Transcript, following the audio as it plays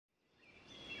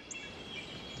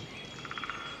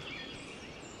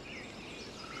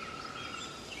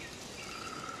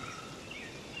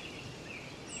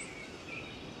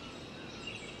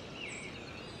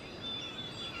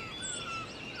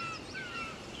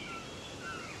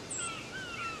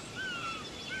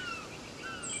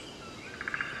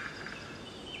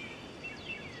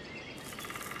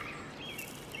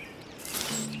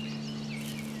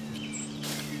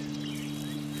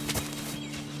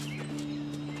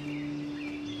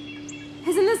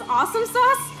Isn't this awesome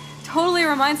sauce? Totally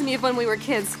reminds me of when we were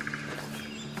kids.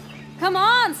 Come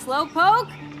on,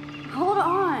 Slowpoke! Hold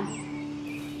on.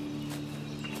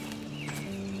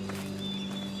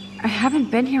 I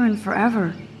haven't been here in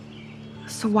forever.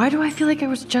 So why do I feel like I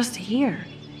was just here?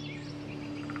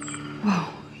 Whoa.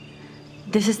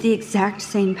 This is the exact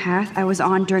same path I was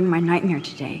on during my nightmare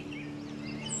today.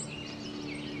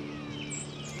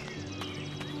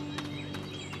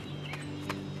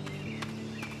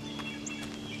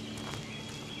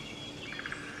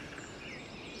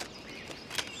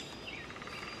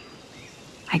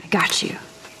 I got you.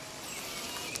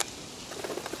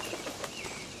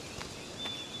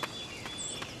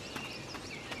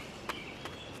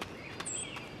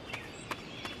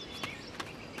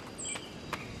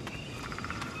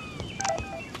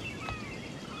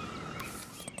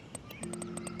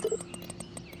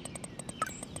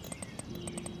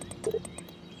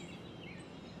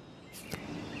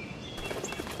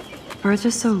 Birds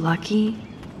are so lucky,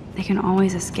 they can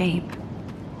always escape.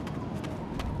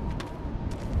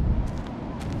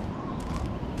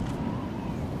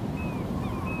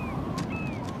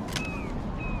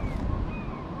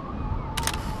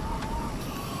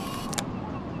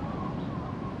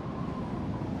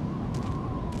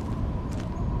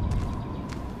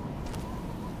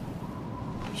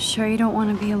 Sure you don't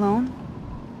want to be alone?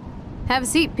 Have a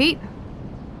seat, Pete.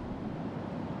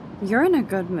 You're in a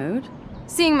good mood.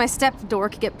 Seeing my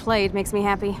step-dork get played makes me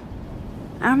happy.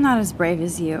 I'm not as brave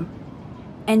as you.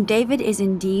 And David is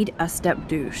indeed a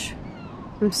step-douche.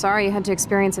 I'm sorry you had to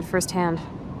experience it firsthand.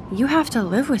 You have to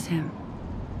live with him.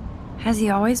 Has he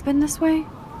always been this way?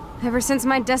 Ever since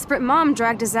my desperate mom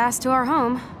dragged his ass to our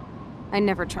home, I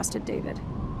never trusted David.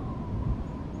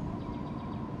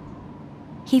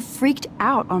 He freaked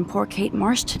out on poor Kate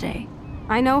Marsh today.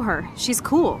 I know her. She's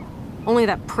cool. Only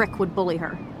that prick would bully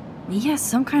her. He has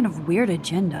some kind of weird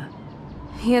agenda.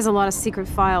 He has a lot of secret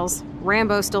files.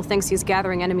 Rambo still thinks he's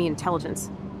gathering enemy intelligence.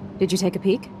 Did you take a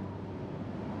peek?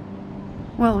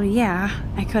 Well, yeah,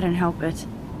 I couldn't help it.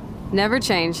 Never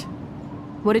change.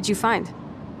 What did you find?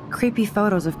 Creepy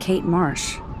photos of Kate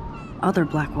Marsh. Other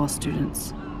Blackwell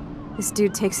students. This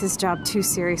dude takes his job too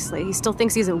seriously. He still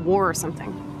thinks he's at war or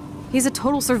something. He's a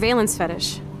total surveillance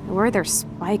fetish. Where are there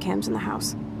spy cams in the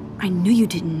house? I knew you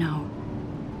didn't know.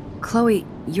 Chloe,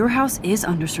 your house is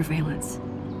under surveillance.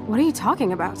 What are you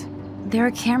talking about? There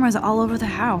are cameras all over the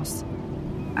house.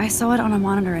 I saw it on a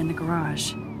monitor in the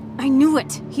garage. I knew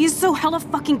it! He is so hella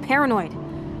fucking paranoid.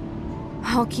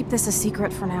 I'll keep this a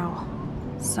secret for now.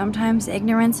 Sometimes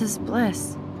ignorance is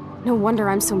bliss. No wonder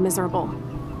I'm so miserable.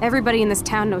 Everybody in this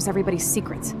town knows everybody's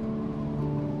secrets.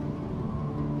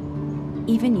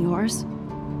 Even yours?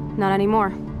 Not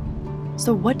anymore.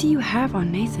 So what do you have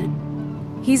on Nathan?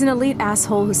 He's an elite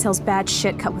asshole who sells bad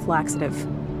shit cut with laxative.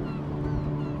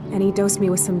 And he dosed me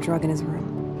with some drug in his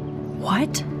room.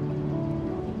 What?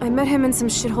 I met him in some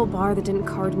shithole bar that didn't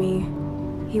card me.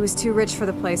 He was too rich for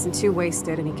the place and too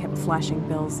wasted, and he kept flashing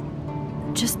bills.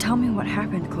 Just tell me what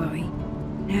happened, Chloe.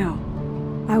 Now.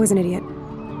 I was an idiot.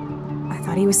 I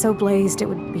thought he was so blazed it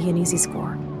would be an easy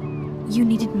score. You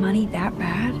needed money that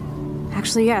bad?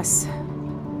 Actually, yes.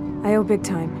 I owe big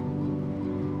time.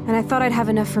 And I thought I'd have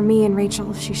enough for me and Rachel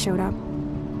if she showed up.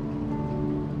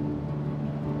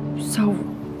 So,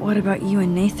 what about you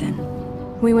and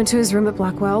Nathan? We went to his room at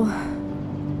Blackwell.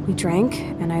 We drank,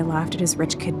 and I laughed at his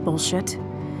rich kid bullshit.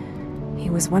 He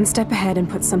was one step ahead and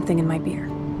put something in my beer.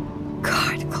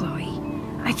 God, Chloe.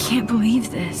 I can't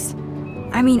believe this.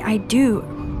 I mean, I do.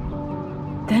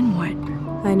 Then what?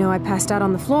 I know I passed out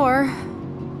on the floor.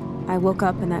 I woke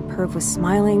up and that perv was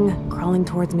smiling, crawling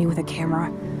towards me with a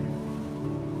camera.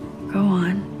 Go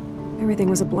on. Everything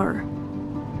was a blur.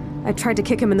 I tried to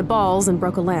kick him in the balls and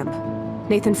broke a lamp.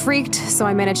 Nathan freaked, so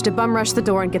I managed to bum rush the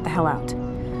door and get the hell out.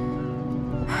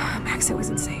 Max, it was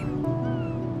insane.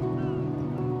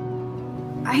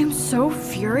 I am so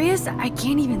furious, I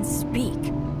can't even speak.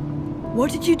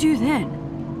 What did you do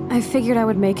then? I figured I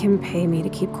would make him pay me to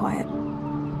keep quiet.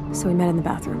 So we met in the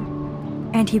bathroom.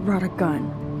 And he brought a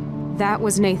gun. That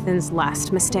was Nathan's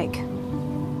last mistake.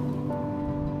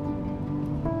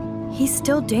 He's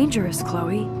still dangerous,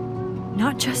 Chloe.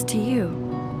 Not just to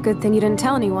you. Good thing you didn't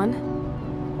tell anyone.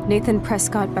 Nathan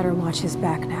Prescott better watch his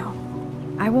back now.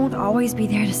 I won't always be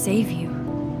there to save you.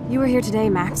 You were here today,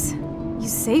 Max. You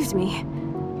saved me.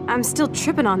 I'm still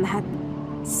tripping on that.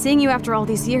 Seeing you after all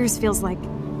these years feels like...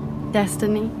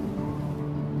 destiny.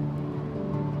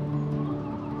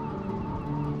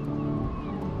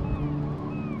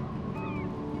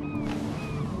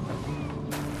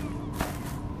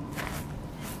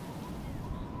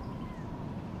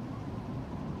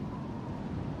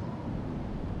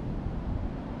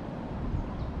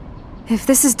 If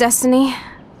this is destiny,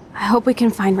 I hope we can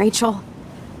find Rachel.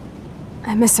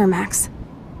 I miss her, Max.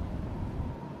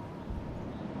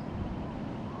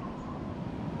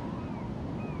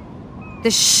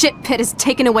 This shit pit has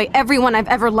taken away everyone I've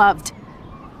ever loved.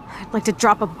 I'd like to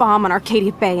drop a bomb on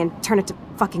Arcadia Bay and turn it to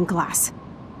fucking glass.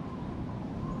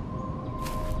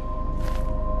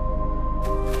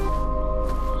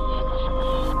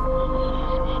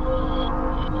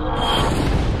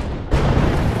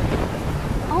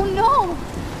 Oh no!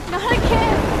 Not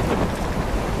again!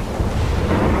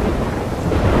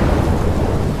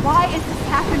 Why is this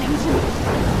happening to me?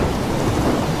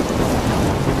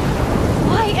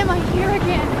 Why am I here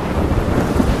again?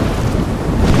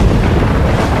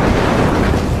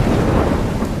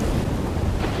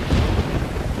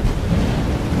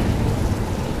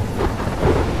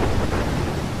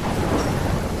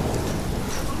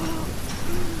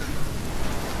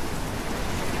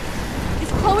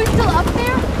 Is Chloe still up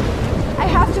there? I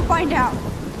have to find out.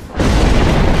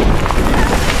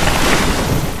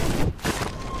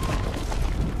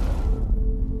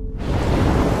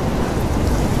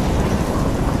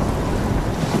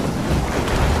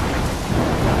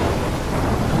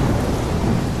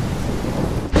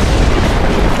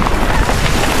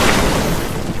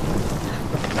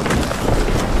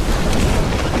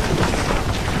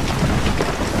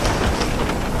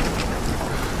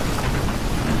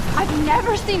 I've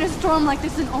never seen a storm like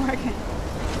this in Oregon.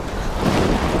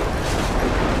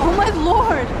 Oh my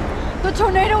lord! The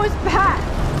tornado is back!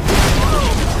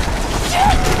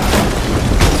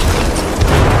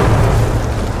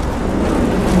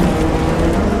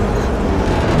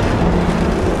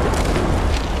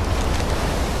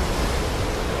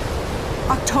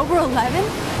 October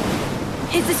 11th?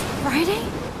 Is this Friday?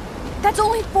 That's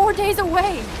only 4 days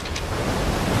away!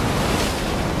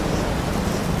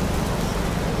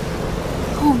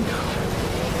 Oh no.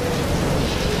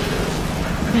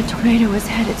 The tornado is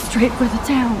headed straight for the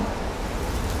town.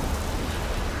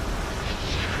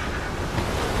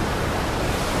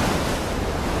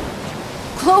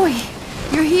 Chloe,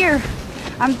 you're here.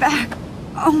 I'm back.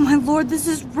 Oh my lord, this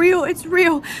is real. It's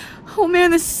real. Oh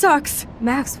man, this sucks.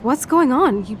 Max, what's going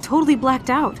on? You totally blacked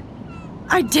out.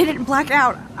 I didn't black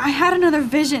out. I had another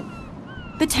vision.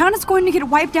 The town is going to get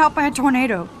wiped out by a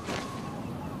tornado.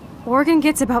 Oregon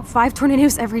gets about 5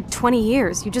 tornadoes every 20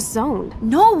 years. You just zoned.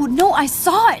 No, I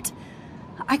saw it.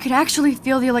 I could actually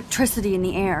feel the electricity in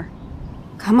the air.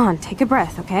 Come on, take a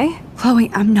breath, okay? Chloe,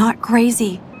 I'm not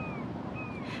crazy.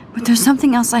 But there's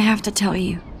something else I have to tell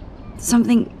you.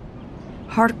 Something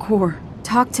hardcore.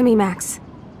 Talk to me, Max.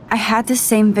 I had this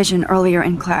same vision earlier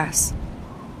in class.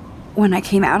 When I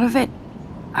came out of it,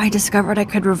 I discovered I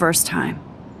could reverse time.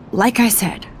 Like I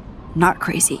said, not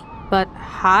crazy. But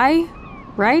high,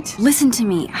 right? Listen to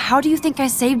me. How do you think I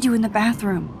saved you in the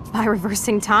bathroom? By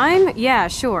reversing time? Yeah,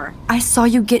 sure. I saw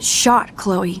you get shot,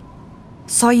 Chloe.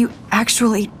 Saw you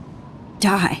actually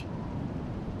die.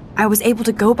 I was able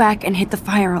to go back and hit the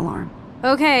fire alarm.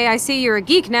 Okay, I see you're a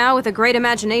geek now with a great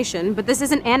imagination, but this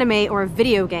isn't anime or a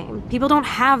video game. People don't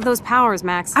have those powers,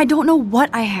 Max. I don't know what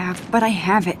I have, but I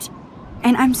have it.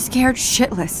 And I'm scared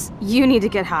shitless. You need to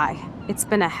get high. It's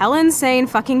been a hell insane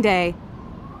fucking day.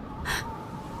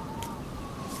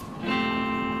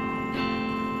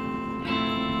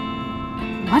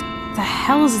 What the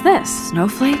hell is this?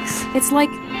 Snowflakes? It's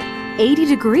like 80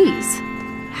 degrees.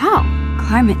 How?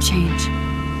 Climate change.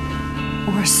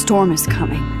 Or a storm is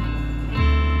coming.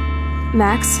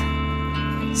 Max,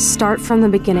 start from the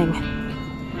beginning.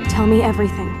 Tell me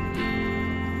everything.